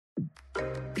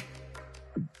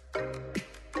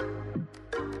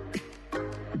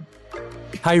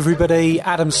Hey everybody,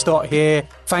 Adam Stott here.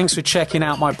 Thanks for checking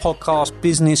out my podcast,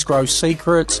 Business Growth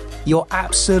Secrets. You're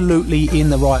absolutely in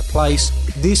the right place.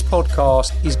 This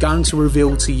podcast is going to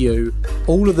reveal to you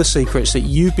all of the secrets that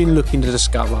you've been looking to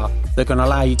discover that are going to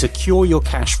allow you to cure your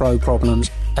cash flow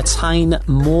problems, attain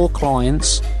more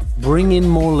clients, bring in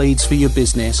more leads for your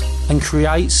business, and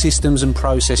create systems and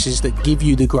processes that give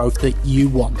you the growth that you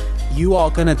want. You are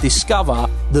going to discover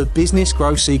the business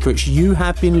growth secrets you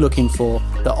have been looking for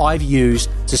that I've used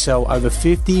to sell over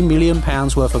 £50 million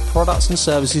worth of products and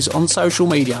services on social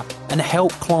media and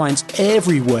help clients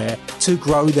everywhere to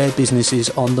grow their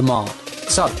businesses on demand.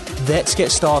 So let's get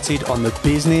started on the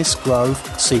Business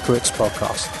Growth Secrets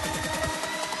podcast.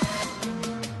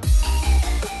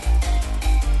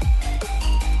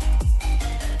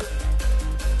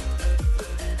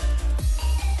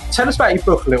 Tell us about your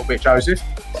book a little bit, Joseph.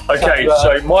 Okay,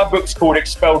 so my book's called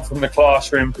Expelled from the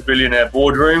Classroom to Billionaire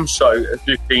Boardroom. So at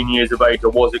 15 years of age, I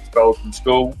was expelled from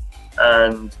school.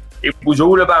 And it was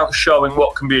all about showing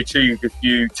what can be achieved if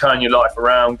you turn your life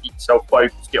around, get yourself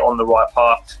focused, get on the right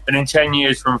path. And in 10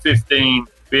 years, from 15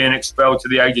 being expelled to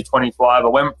the age of 25, I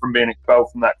went from being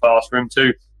expelled from that classroom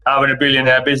to having a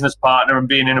billionaire business partner and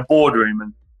being in a boardroom.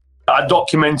 And I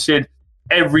documented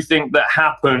everything that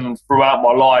happened throughout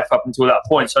my life up until that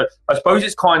point. So I suppose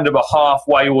it's kind of a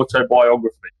halfway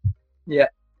autobiography. Yeah.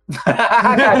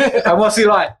 And what's he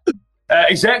like?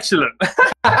 It's excellent.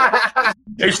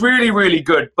 It's really, really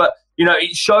good. But, you know,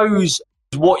 it shows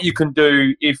what you can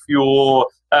do if you're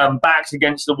back's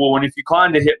against the wall and if you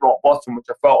kind of hit rock bottom, which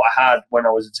I felt I had when I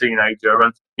was a teenager,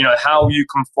 and, you know, how you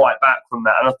can fight back from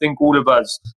that. And I think all of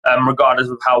us, regardless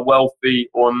of how wealthy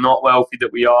or not wealthy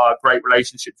that we are, great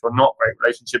relationships or not great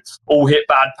relationships, all hit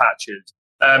bad patches.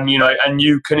 You know, and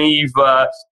you can either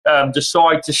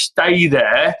decide to stay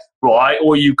there, right,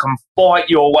 or you can fight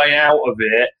your way out of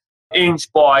it,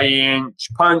 inch by inch,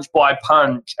 punch by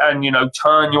punch, and, you know,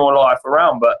 turn your life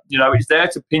around. But, you know, it's there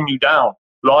to pin you down.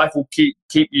 Life will keep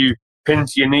you pinned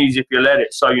to your knees if you let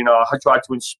it. So, you know, I try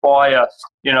to inspire,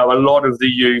 you know, a lot of the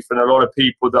youth and a lot of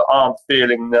people that aren't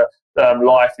feeling that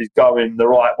life is going the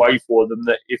right way for them,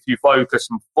 that if you focus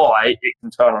and fight, it can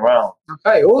turn around.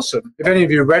 Okay, awesome. If any of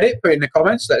you read it, put it in the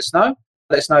comments, let us know.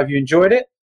 Let us know if you enjoyed it.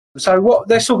 So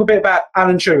let's talk a bit about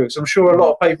Alan Sugar, because I'm sure a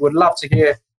lot of people would love to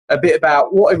hear a bit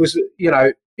about what it was. You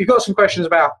know, you've got some questions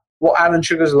about what Alan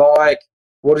Sugar's like,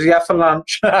 what does he have for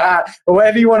lunch, or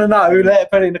whatever you want to know,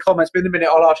 put it in the comments. But in a minute,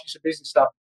 I'll ask you some business stuff.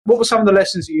 What were some of the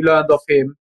lessons that you learned off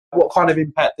him? What kind of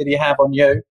impact did he have on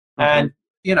you? Mm-hmm. And,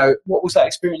 you know, what was that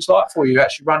experience like for you,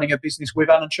 actually running a business with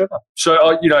Alan Sugar?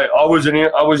 So, you know, I was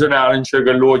an Alan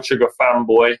Sugar, Lord Sugar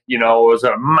fanboy. You know, I was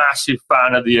a massive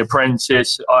fan of The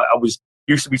Apprentice. I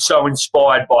used to be so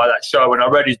inspired by that show, and I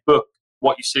read his book,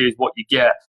 What You See Is What You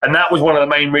Get. And that was one of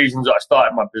the main reasons I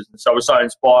started my business. I was so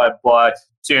inspired by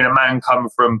seeing a man come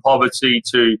from poverty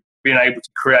to being able to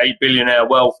create billionaire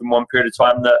wealth in one period of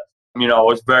time that, you know, I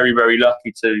was very, very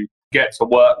lucky to get to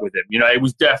work with him. You know, it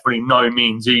was definitely no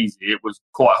means easy. It was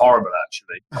quite horrible,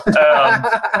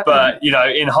 actually. But, you know,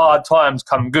 in hard times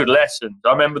come good lessons.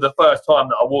 I remember the first time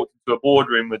that I walked into a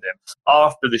boardroom with him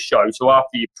after the show, so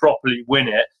after you properly win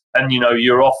it and, you know,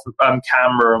 you're off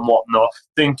camera and whatnot,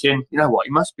 thinking, you know what,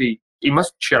 he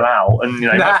must chill out and, you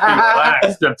know, he must be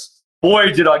relaxed. And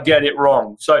boy, did I get it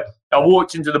wrong. So I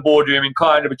walked into the boardroom in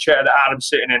kind of a chair that Adam's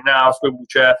sitting in now, a swivel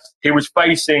chair. He was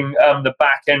facing the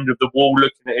back end of the wall,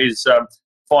 looking at his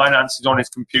finances on his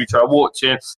computer. I walked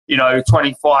in, you know,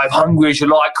 25, hungry as you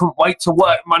like, couldn't wait to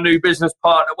work with my new business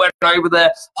partner. Went over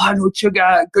there, hi, Lord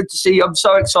Sugar, good to see you. I'm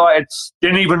so excited.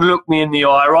 Didn't even look me in the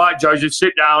eye. Right, Joseph,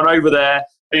 sit down over there.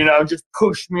 You know, just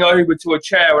pushed me over to a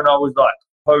chair, and I was like,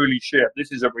 holy shit,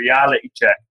 this is a reality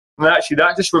check. And actually,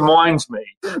 that just reminds me,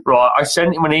 right, I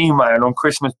sent him an email on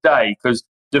Christmas Day, because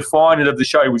the final of the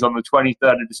show was on the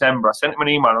 23rd of December. I sent him an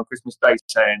email on Christmas Day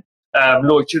saying,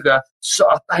 Lord Sugar,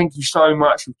 thank you so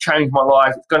much. You've changed my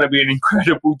life. It's going to be an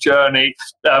incredible journey.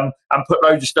 And put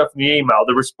loads of stuff in the email.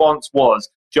 The response was,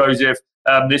 Joseph,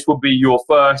 this will be your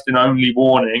first and only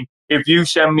warning. If you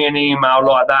send me an email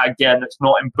like that again that's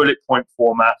not in bullet point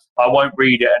format, I won't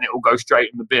read it and it will go straight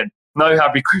in the bin. No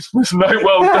happy Christmas, no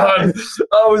well done.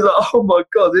 I was like, oh my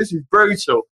God, this is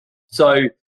brutal. So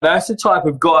that's the type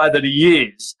of guy that he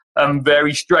is.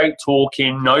 Very straight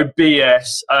talking, no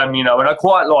BS, you know, and I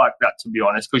quite like that, to be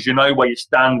honest, because you know where you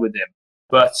stand with him.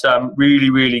 But really,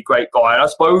 really great guy. And I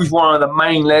suppose one of the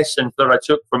main lessons that I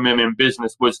took from him in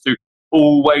business was to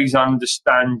always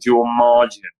understand your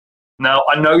margin. Now,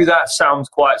 I know that sounds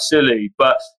quite silly,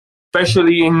 but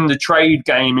especially in the trade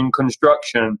game in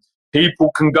construction,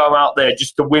 people can go out there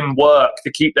just to win work,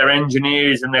 to keep their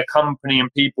engineers and their company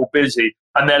and people busy,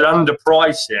 and they'll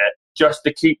underprice it just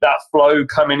to keep that flow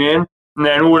coming in. And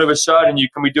then all of a sudden you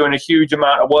can be doing a huge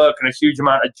amount of work and a huge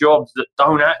amount of jobs that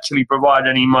don't actually provide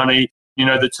any money. You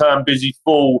know, the term busy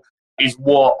fool is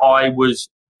what I was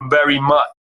very much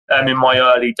in my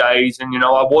early days. And, you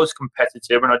know, I was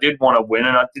competitive and I did want to win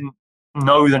and I didn't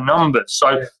know the numbers.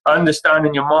 So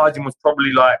understanding your margin was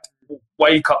probably like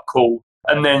wake up call.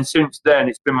 And then since then,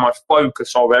 it's been my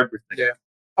focus of everything. Yeah.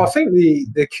 I think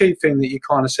the key thing that you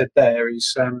kind of said there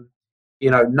is,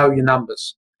 you know your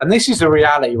numbers. And this is the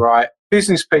reality, right?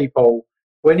 Business people,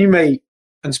 when you meet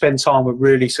and spend time with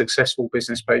really successful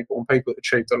business people and people that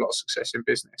achieved a lot of success in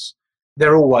business,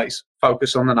 they're always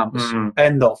focused on the numbers.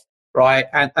 End of, right?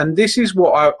 And this is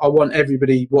what I want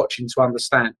everybody watching to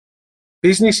understand.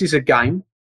 Business is a game.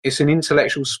 It's an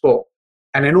intellectual sport.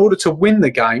 And in order to win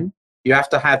the game, you have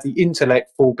to have the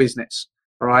intellect for business,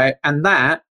 right? And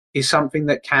that is something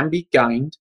that can be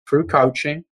gained through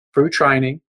coaching, through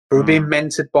training, through being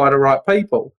mentored by the right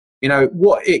people. You know,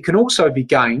 what it can also be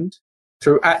gained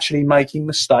through actually making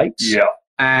mistakes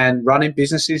and running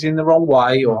businesses in the wrong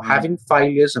way, or having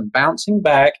failures and bouncing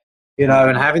back, you know,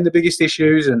 and having the biggest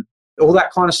issues and all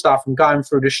that kind of stuff, and going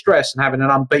through the stress and having an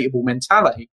unbeatable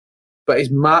mentality. But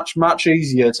it's much, much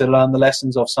easier to learn the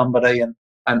lessons of somebody and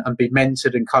be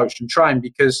mentored and coached and trained,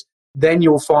 because then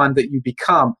you'll find that you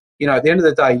become, you know, at the end of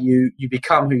the day, you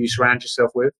become who you surround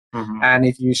yourself with. And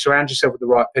if you surround yourself with the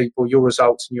right people, your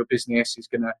results in your business is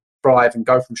going to thrive and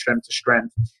go from strength to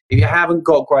strength. If you haven't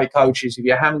got great coaches, if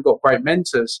you haven't got great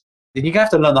mentors, then you're going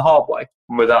to have to learn the hard way.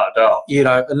 Without a doubt. You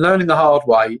know, and learning the hard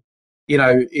way, you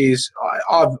know, is,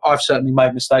 I've certainly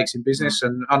made mistakes in business,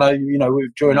 and I know, you know,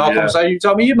 during our conversation, you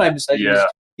told me you made mistakes,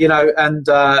 you know, and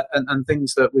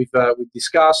things that we've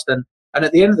discussed. And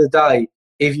at the end of the day,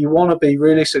 if you want to be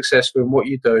really successful in what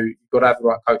you do, you've got to have the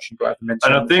right coaching, you've got to have the mentor.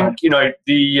 And I think, you know,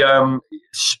 the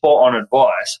spot on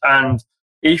advice. And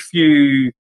if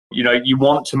you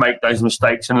want to make those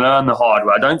mistakes and learn the hard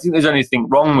way, I don't think there's anything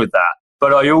wrong with that.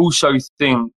 But I also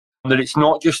think that it's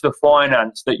not just the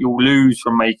finance that you'll lose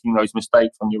from making those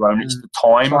mistakes on your own, it's the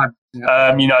time.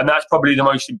 You know, and that's probably the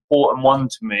most important one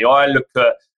to me. I look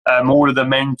at all of the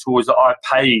mentors that I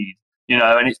paid, you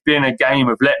know, and it's been a game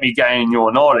of let me gain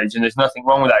your knowledge, and there's nothing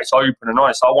wrong with that. It's open and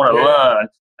honest. I want to learn,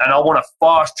 and I want to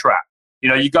fast track. You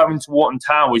know, you go into Wharton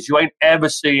Towers, you ain't ever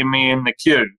seeing me in the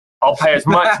queue. I'll pay as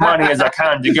much money as I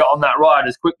can to get on that ride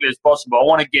as quickly as possible. I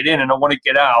want to get in and I want to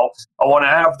get out. I want to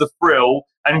have the thrill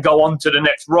and go on to the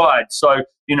next ride. So,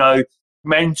 you know,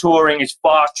 mentoring is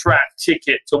fast track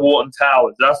ticket to Wharton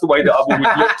Towers. That's the way that I've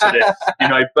always looked at it, you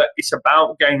know, but it's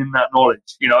about gaining that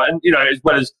knowledge, you know, and, you know, as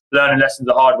well as learning lessons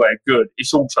the hard way, good.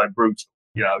 It's also brutal,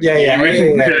 you know. It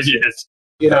really is.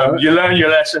 You know, you learn your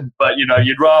lesson, but, you know,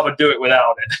 you'd rather do it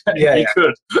without it. You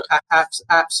could.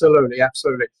 Absolutely.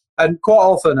 And quite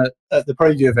often at the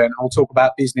preview event, I'll talk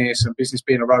about business and business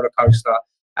being a roller coaster,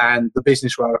 and the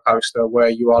business roller coaster where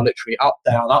you are literally up,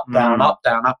 down, up, down, up,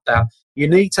 down, up, down. You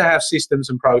need to have systems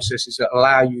and processes that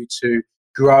allow you to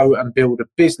grow and build a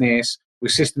business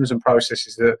with systems and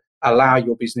processes that allow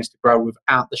your business to grow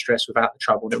without the stress, without the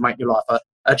trouble, and it'll make your life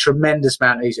a tremendous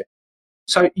amount easier.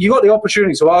 So you got the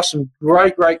opportunity to ask some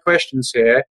great questions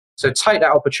here. So take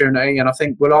that opportunity, and I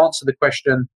think we'll answer the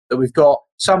question that we've got.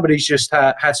 Somebody's just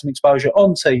had some exposure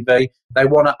on TV. They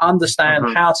want to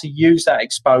understand how to use that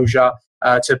exposure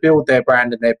to build their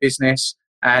brand and their business.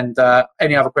 And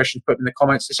any other questions, put them in the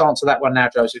comments. Let's answer that one now,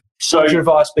 Joseph. So what would your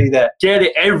advice be there? Get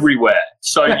it everywhere.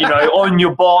 So, you know, on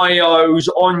your bios,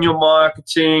 on your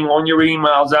marketing, on your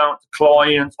emails out to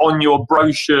clients, on your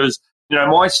brochures. You know,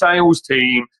 my sales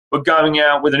team were going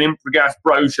out with an Impragas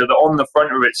brochure that on the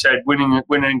front of it said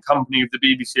winning company of the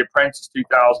BBC Apprentice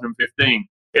 2015.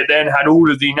 It then had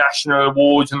all of the national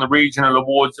awards and the regional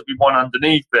awards that we won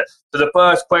underneath it. So the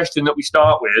first question that we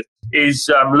start with is,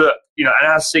 look, you know,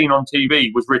 and as seen on TV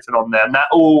was written on there, and that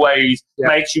always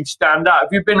makes you stand out. If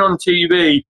you've been on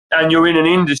TV and you're in an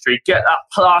industry, get that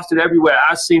plastered everywhere,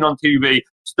 as seen on TV,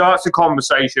 starts a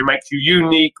conversation, makes you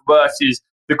unique versus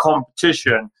the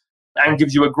competition, and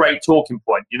gives you a great talking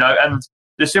point, you know. And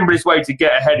the simplest way to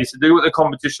get ahead is to do what the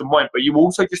competition want, but you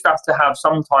also just have to have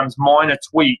sometimes minor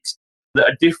tweaks that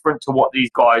are different to what these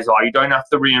guys are. You don't have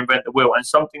to reinvent the wheel, and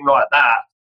something like that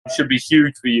should be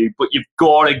huge for you, but you've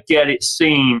got to get it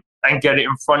seen and get it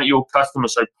in front of your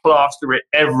customers, so plaster it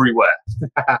everywhere.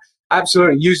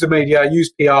 Absolutely. Use the media,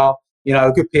 use PR. You know,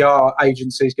 a good PR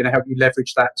agency is going to help you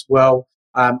leverage that as well.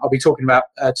 I'll be talking about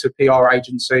to PR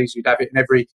agencies. You'd have it in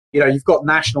every, you know, you've got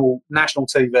national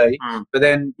TV, but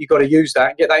then you've got to use that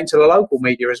and get that into the local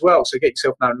media as well. So get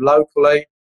yourself known locally.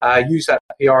 Use that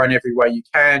PR in every way you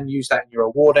can. Use that in your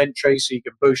award entry so you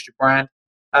can boost your brand.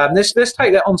 Let's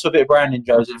take that onto a bit of branding,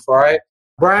 Joseph, right?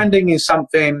 Branding is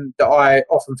something that I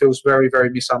often feel is very, very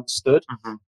misunderstood.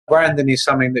 Mm-hmm. Branding is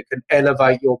something that can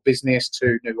elevate your business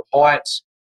to new heights.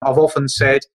 I've often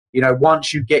said,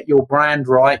 once you get your brand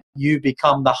right, you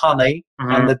become the honey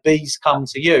and the bees come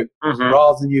to you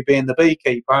rather than you being the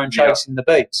beekeeper and chasing the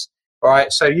bees,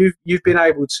 right? So you've been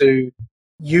able to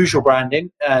use your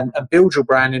branding and build your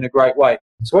brand in a great way.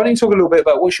 So why don't you talk a little bit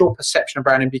about what's your perception of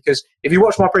branding? Because if you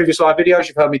watch my previous live videos,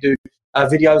 you've heard me do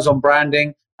videos on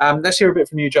branding. Let's hear a bit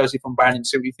from you, Joseph, on branding,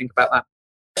 see what you think about that.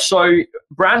 So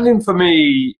branding for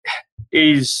me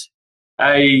is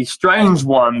a strange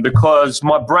one because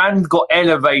my brand got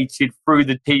elevated through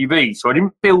the TV. So I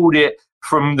didn't build it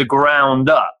from the ground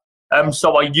up.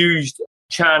 So I used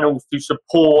channels to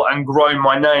support and grow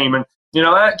my name. And,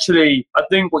 actually, I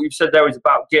think what you've said there is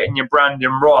about getting your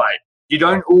branding right. You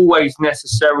don't always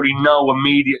necessarily know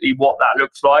immediately what that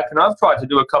looks like. And I've tried to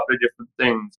do a couple of different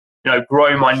things.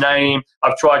 Growing my name.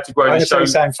 I've tried to grow the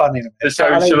social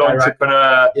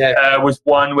entrepreneur. Was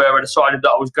one where I decided that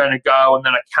I was going to go, and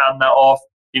then I canned that off.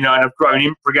 And I've grown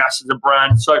Improgas as a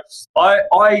brand. So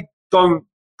I don't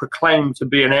proclaim to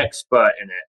be an expert in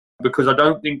it because I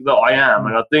don't think that I am,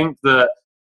 and I think that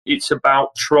it's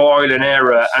about trial and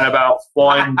error and about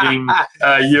finding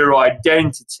your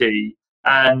identity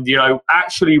and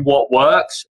actually what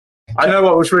works. I know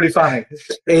what was really funny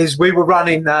is we were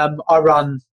running. I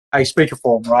run a speaker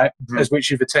forum, right, as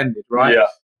which you've attended, right? Yeah.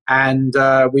 And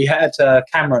we had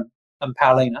Cameron and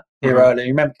Paulina here earlier.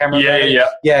 You remember Cameron?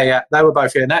 Yeah. They were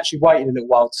both here and actually waited a little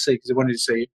while to see because they wanted to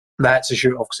see you. They had to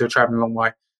shoot off because they were traveling a long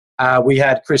way. We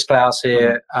had Chris Klaus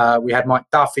here. We had Mike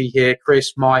Duffy here.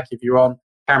 Chris, Mike, if you're on.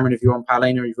 Cameron, if you're on.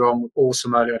 Paulina, if you're on.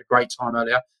 Awesome earlier. Had a great time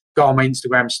earlier. Go on my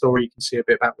Instagram story. You can see a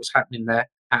bit about what's happening there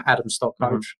at Adam Stock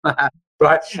Coach.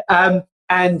 Right.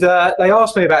 And they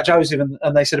asked me about Joseph,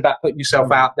 and they said about putting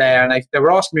yourself out there, and they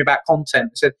were asking me about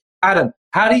content. They said, Adam,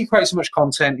 how do you create so much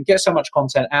content and get so much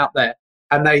content out there?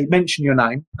 And they mentioned your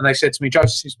name, and they said to me,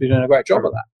 Joseph seems to be doing a great job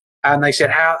of that. And they said,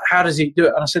 how does he do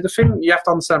it? And I said, the thing you have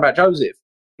to understand about Joseph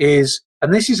is,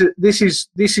 and this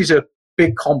is a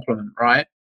big compliment, right?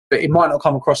 But it might not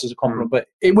come across as a compliment, but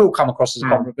it will come across as a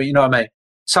compliment. But you know what I mean?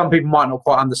 Some people might not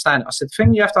quite understand it. I said, the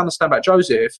thing you have to understand about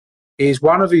Joseph is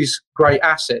one of his great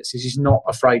assets is he's not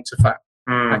afraid to fail.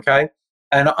 Okay?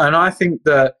 And I think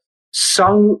that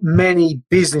so many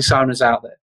business owners out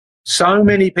there, so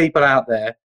many people out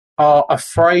there are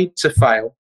afraid to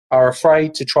fail, are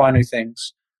afraid to try new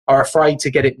things, are afraid to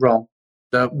get it wrong.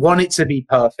 They want it to be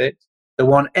perfect. They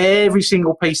want every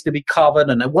single piece to be covered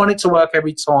and they want it to work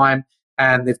every time.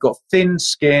 And they've got thin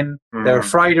skin. They're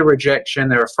afraid of rejection.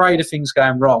 They're afraid of things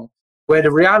going wrong. Where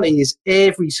the reality is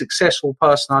every successful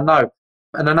person I know,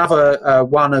 and another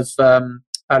one of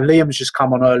Liam's just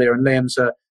come on earlier, and Liam's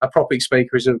a property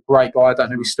speaker. He's a great guy. I don't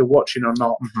know if he's still watching or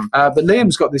not. But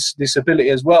Liam's got this ability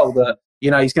as well that,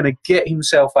 he's going to get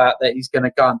himself out there. He's going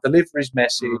to go and deliver his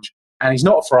message, and he's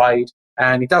not afraid,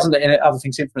 and he doesn't let any other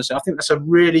things influence him. I think that's a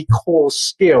really core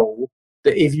skill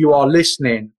that if you are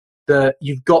listening, that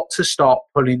you've got to start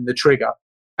pulling the trigger.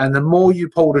 And the more you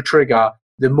pull the trigger,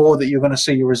 the more that you're going to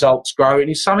see your results grow. And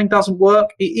if something doesn't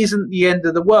work, it isn't the end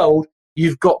of the world.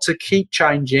 You've got to keep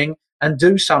changing and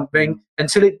do something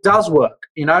until it does work.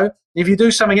 If you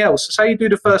do something else, say you do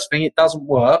the first thing, it doesn't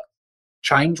work,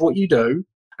 change what you do.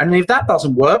 And if that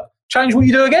doesn't work, change what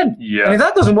you do again. Yeah. And if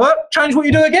that doesn't work, change what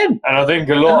you do again. And I think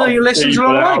a lot of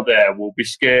people out there will be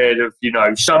scared of,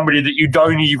 somebody that you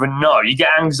don't even know. You get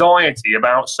anxiety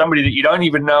about somebody that you don't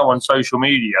even know on social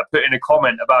media putting a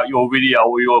comment about your video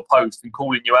or your post and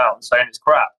calling you out and saying it's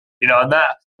crap. And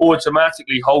that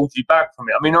automatically holds you back from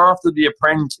it. I mean, after The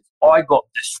Apprentice, I got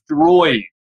destroyed,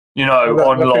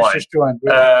 online.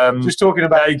 Just talking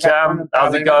about hey, Cam,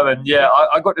 how's it going? Yeah,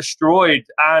 I got destroyed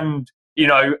and,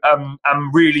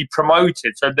 I'm really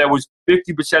promoted. So there was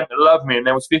 50% that loved me and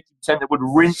there was 50% that would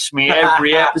rinse me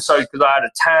every episode because I had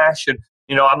a tash and,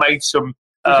 I made some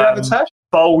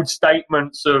bold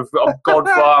statements of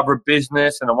Godfather of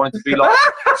business and I wanted to be like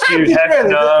Hugh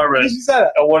Hefner. Did you say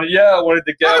that? I wanted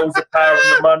the girls, the power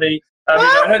and the money.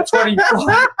 I had 24.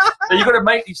 So you've got to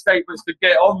make these statements to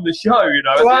get on the show,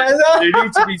 They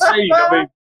need to be seen. I mean,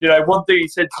 one thing he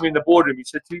said to me in the boardroom, he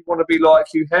said, do you want to be like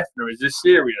Hugh Hefner? Is this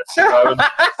serious? And,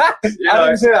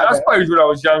 I suppose when I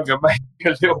was younger, maybe a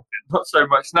little bit, not so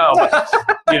much now. But,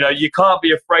 you can't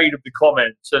be afraid of the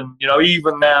comments. And,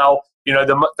 even now,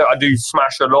 I do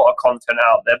smash a lot of content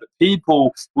out there, but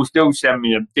people will still send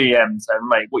me a DM saying,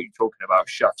 mate, what are you talking about?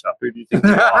 Shut up. Who do you think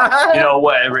you are?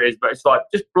 Whatever it is. But it's like,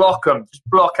 just block them. Just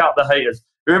block out the haters.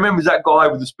 Who remembers that guy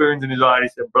with the spoons in his eye? He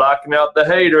said, blocking out the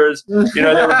haters. There was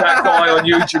that guy on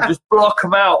YouTube, just block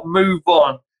them out, move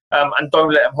on, and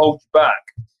don't let them hold you back.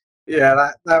 Yeah,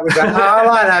 that was. I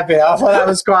like that bit. I thought that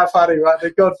was quite funny, right?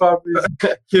 The Godfather is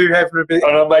Hugh Hefner a bit.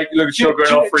 And I make you look sugar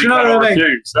and offer you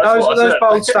reviews. Those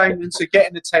bold statements are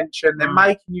getting attention. They're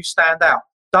making you stand out.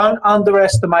 Don't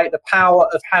underestimate the power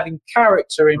of having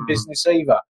character in business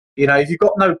either. If you've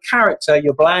got no character,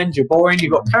 you're bland, you're boring.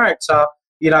 You've got character,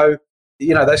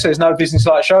 they say there's no business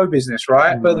like show business,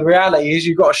 right? But the reality is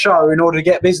you've got to show in order to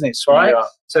get business, right? Yeah.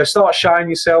 So start showing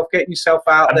yourself, getting yourself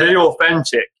out and there. Be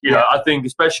authentic. I think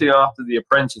especially after The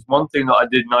Apprentice, one thing that I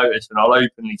did notice, and I'll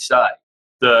openly say,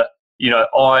 that,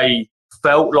 I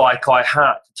felt like I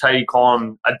had to take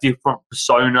on a different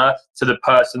persona to the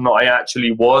person that I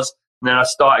actually was. And then I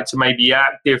started to maybe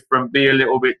act different, be a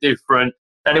little bit different.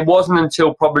 And it wasn't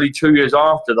until probably 2 years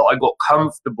after that I got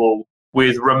comfortable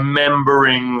with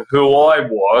remembering who I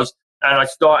was. And I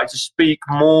started to speak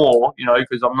more,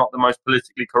 because I'm not the most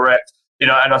politically correct,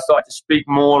 and I started to speak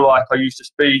more like I used to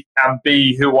speak and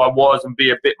be who I was and be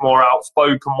a bit more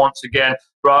outspoken once again,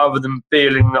 rather than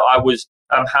feeling that I was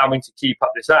having to keep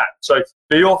up this act. So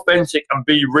be authentic and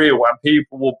be real, and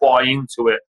people will buy into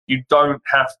it. You don't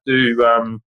have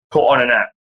to put on an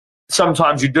act.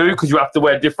 Sometimes you do, because you have to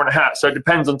wear different hats. So it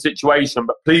depends on situation,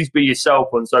 but please be yourself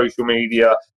on social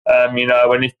media.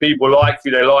 And if people like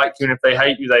you, they like you. And if they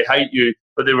hate you, they hate you.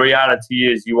 But the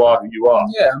reality is you are who you are.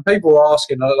 Yeah, and people were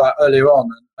asking like earlier on,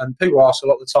 and people ask a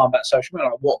lot of the time about social media,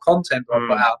 like what content do I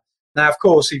put out? Now, of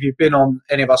course, if you've been on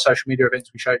any of our social media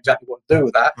events, we show exactly what to do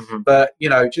with that. But,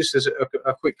 just as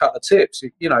a quick couple of tips,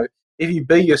 if you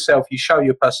be yourself, you show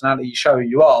your personality, you show who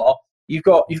you are, you've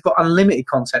got unlimited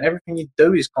content. Everything you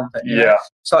do is content. Yeah.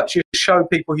 It's like just show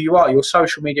people who you are. Your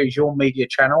social media is your media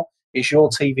channel. It's your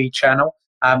TV channel.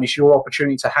 It's your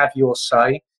opportunity to have your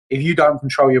say. If you don't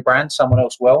control your brand, someone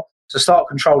else will. So start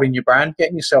controlling your brand,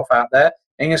 getting yourself out there,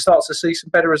 and you'll start to see some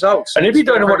better results. And if you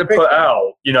don't know what to put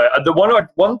out, the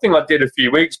one thing I did a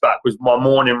few weeks back was my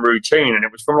morning routine, and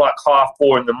it was from like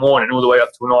 4:30 in the morning all the way up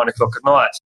to 9 o'clock at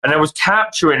night. And I was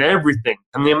capturing everything,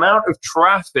 and the amount of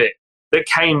traffic that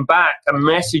came back and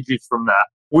messages from that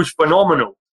was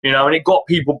phenomenal, and it got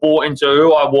people bought into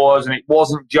who I was, and it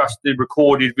wasn't just the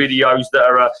recorded videos that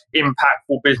are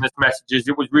impactful business messages.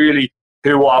 It was really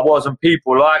who I was, and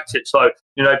people liked it. So,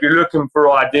 if you're looking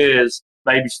for ideas,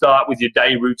 maybe start with your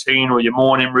day routine or your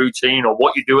morning routine or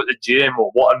what you do at the gym or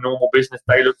what a normal business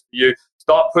day looks for you.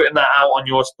 Start putting that out on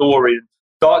your story and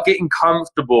start getting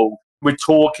comfortable with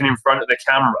talking in front of the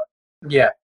camera. Yeah,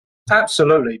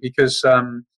 absolutely. Because,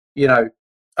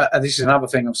 this is another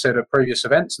thing I've said at previous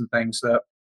events and things, that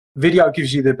video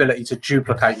gives you the ability to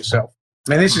duplicate yourself.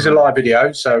 I mean, this is a live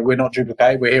video, so we're not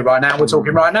duplicated. We're here right now. We're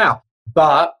talking right now.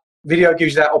 But video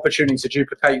gives you that opportunity to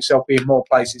duplicate yourself, be in more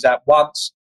places at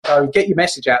once. So get your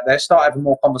message out there, start having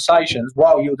more conversations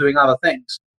while you're doing other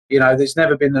things. There's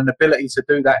never been an ability to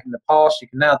do that in the past. You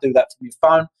can now do that from your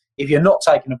phone. If you're not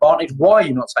taking advantage, why are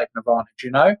you not taking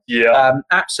advantage, Yeah.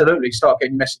 Absolutely start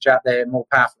getting your message out there more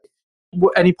powerfully.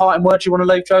 Any parting words you want to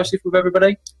leave, Joseph, with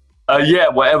everybody?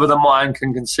 Whatever the mind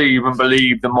can conceive and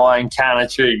believe, the mind can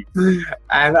achieve.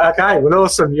 And okay, well,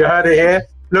 awesome. You heard it here.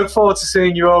 Look forward to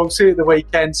seeing you all. See you at the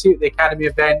weekend. See you at the Academy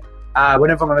event.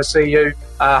 Whenever I'm going to see you.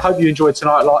 Hope you enjoyed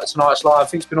tonight's live. I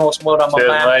think it's been awesome. Well done, my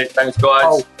man. Mate. Thanks,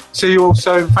 guys. See you all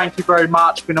soon. Thank you very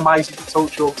much. It's been amazing to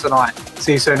talk to you all tonight.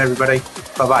 See you soon, everybody.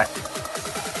 Bye-bye.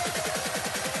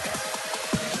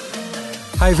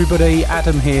 Hey everybody,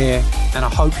 Adam here, and I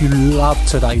hope you loved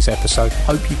today's episode.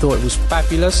 Hope you thought it was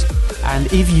fabulous, and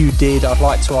if you did, I'd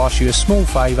like to ask you a small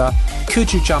favour.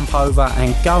 Could you jump over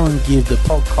and go and give the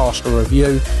podcast a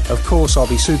review? Of course, I'll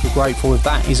be super grateful if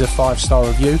that is a 5-star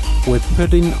review. We're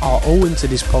putting our all into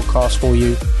this podcast for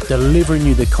you, delivering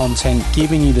you the content,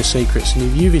 giving you the secrets, and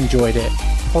if you've enjoyed it,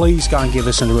 please go and give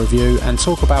us a review and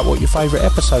talk about what your favourite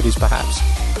episode is perhaps.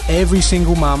 Every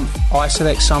single month, I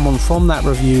select someone from that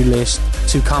review list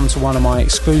to come to one of my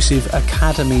exclusive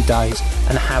Academy days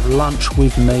and have lunch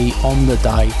with me on the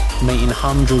day, meeting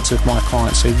hundreds of my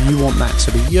clients. So if you want that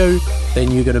to be you,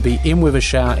 then you're going to be in with a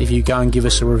shout if you go and give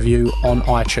us a review on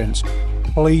iTunes.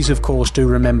 Please, of course, do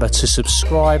remember to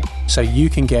subscribe so you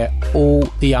can get all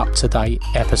the up-to-date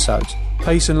episodes.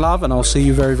 Peace and love, and I'll see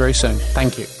you very, very soon.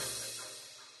 Thank you.